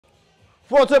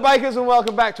What's up, bikers, and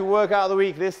welcome back to Workout of the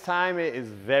Week. This time it is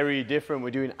very different.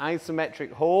 We're doing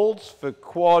isometric holds for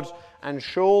quad and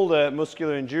shoulder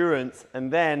muscular endurance, and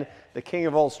then the king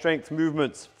of all strength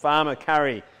movements, farmer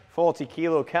carry, 40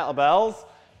 kilo kettlebells.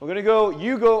 We're gonna go,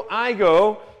 you go, I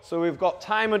go, so we've got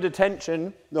time under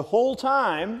tension. The whole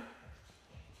time,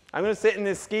 I'm gonna sit in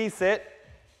this ski sit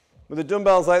with the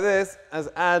dumbbells like this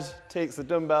as Ad takes the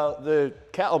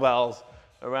kettlebells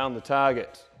around the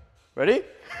target. Ready?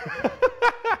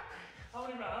 How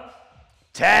many rounds?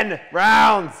 10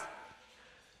 rounds.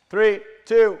 3,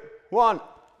 2, 1,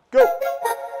 go.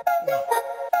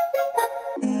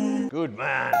 Good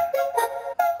man.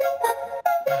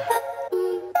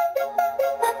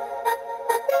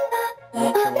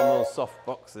 Watch him on those soft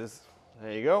boxes.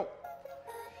 There you go.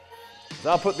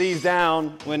 So I'll put these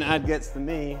down when Ad gets to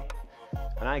me,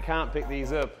 and I can't pick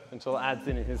these up until Ad's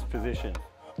in his position.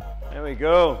 There we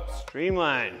go,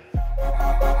 streamline.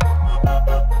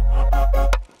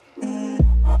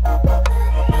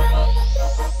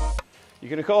 You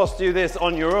can of course do this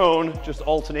on your own, just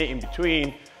alternating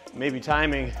between, maybe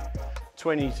timing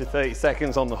 20 to 30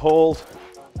 seconds on the hold.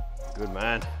 Good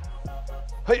man.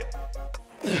 Hey.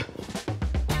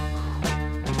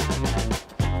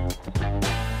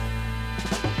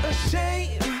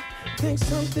 Ashamed, think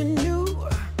something new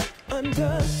under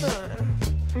the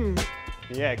sun.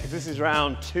 Yeah, because this is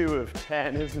round 2 of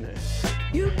 10, isn't it?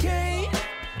 You can't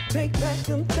take back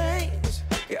them things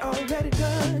you already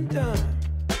done.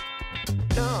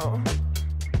 No.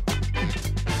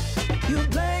 You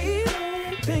blame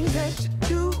things that you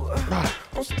do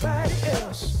on somebody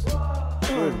else.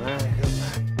 Good man, good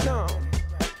man. No.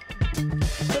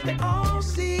 But they all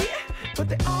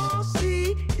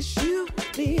see is you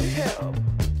need help.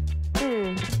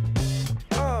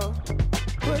 Oh,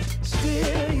 but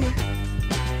still you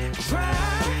try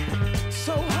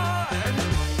so hard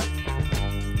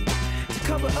to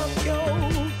cover up your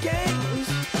games.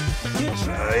 You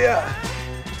try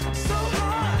so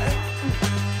hard,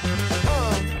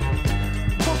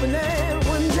 hoping that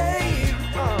one day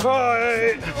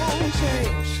won't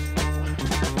change.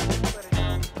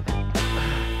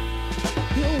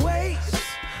 You waste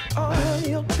all of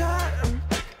your time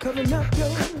covering up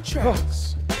your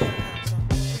tracks.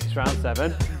 It's round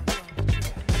 7.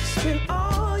 Spend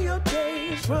all your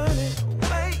days running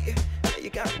away. You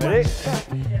got ready?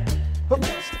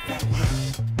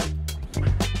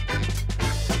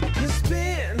 You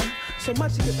spend so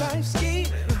much of your life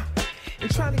scheming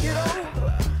and trying to get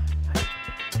over.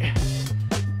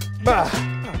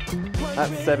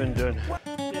 That's 7 done.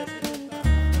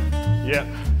 Yep.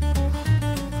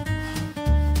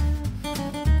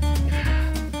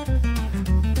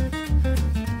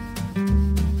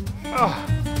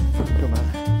 Good man.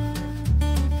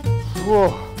 Whoa.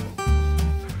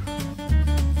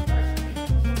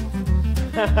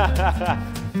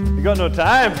 You got no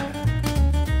time.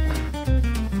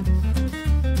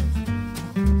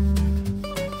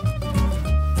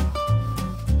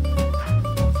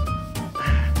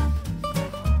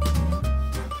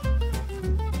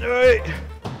 All right.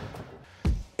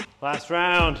 Last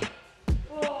round.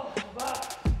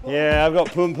 Yeah, I've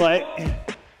got pump plate.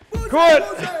 Good.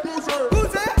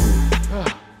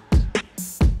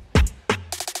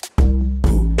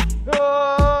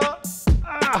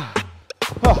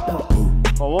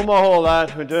 Oh, one more hold,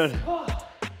 lad. We're done.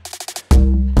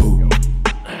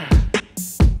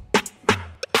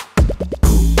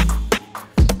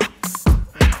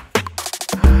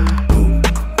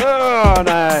 Oh,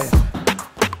 nice.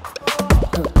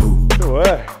 Good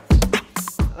work.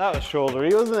 That was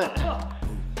shouldery, wasn't it?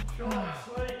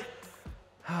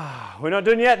 We're not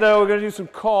done yet though. We're going to do some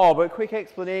core, but a quick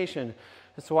explanation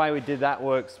as to why we did that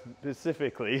work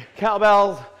specifically.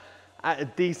 Kettlebells at a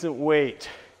decent weight.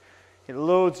 It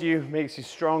loads you, makes you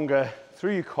stronger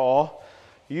through your core,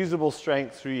 usable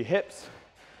strength through your hips,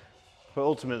 but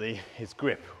ultimately it's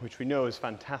grip, which we know is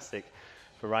fantastic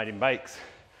for riding bikes.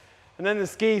 And then the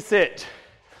ski sit.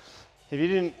 If you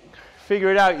didn't figure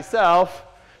it out yourself,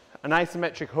 an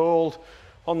isometric hold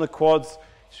on the quads,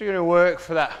 so you're going to work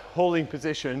for that holding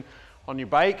position on your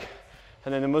bike,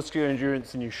 and then the muscular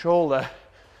endurance in your shoulder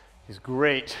is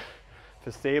great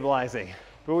for stabilizing.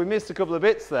 But we missed a couple of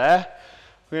bits there.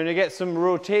 We're going to get some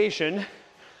rotation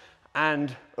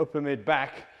and upper mid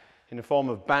back in the form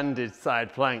of banded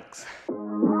side planks.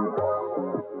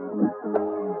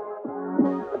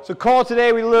 So core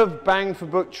today, we love bang for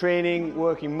buck training,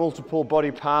 working multiple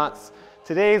body parts.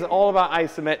 Today is all about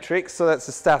isometrics, so that's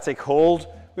a static hold.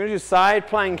 We're going to do side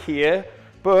plank here,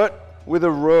 but with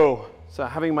a row. So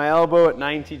having my elbow at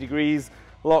 90 degrees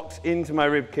locked into my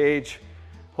rib cage,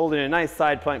 holding a nice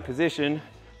side plank position,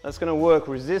 That's going to work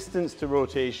resistance to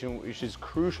rotation, which is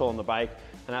crucial on the bike,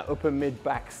 and that upper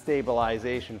mid-back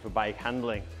stabilization for bike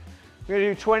handling. We're going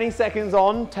to do 20 seconds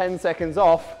on, 10 seconds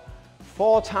off,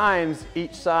 4 times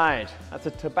each side. That's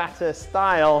a Tabata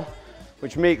style,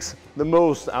 which makes the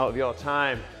most out of your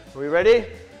time. Are we ready?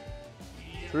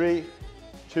 3,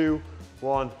 2,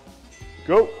 1,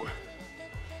 go.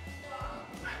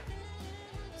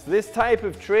 So this type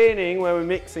of training where we're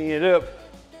mixing it up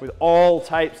with all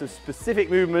types of specific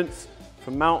movements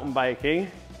for mountain biking,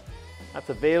 that's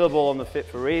available on the Fit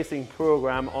for Racing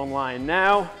program online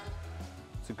now.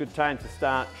 It's a good time to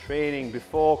start training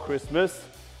before Christmas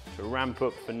to ramp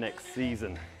up for next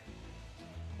season.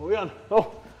 What are we on?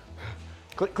 Oh,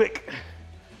 click, click.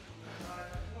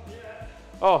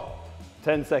 Oh,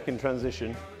 10-second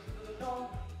transition.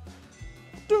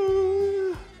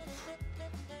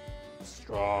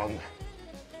 Strong.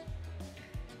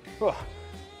 Oh,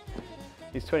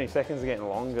 these 20 seconds are getting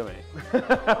longer, mate.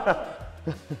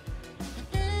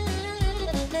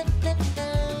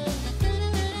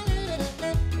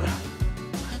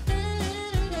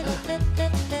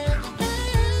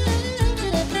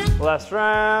 Last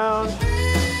round.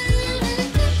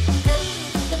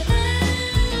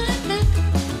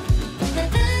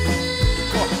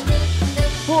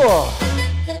 Oh.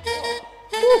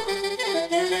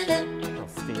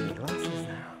 Steamy glasses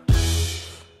now.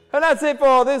 And that's it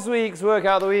for this week's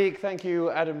Workout of the Week. Thank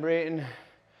you, Adam Brayton.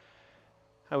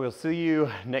 I will see you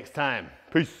next time.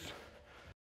 Peace.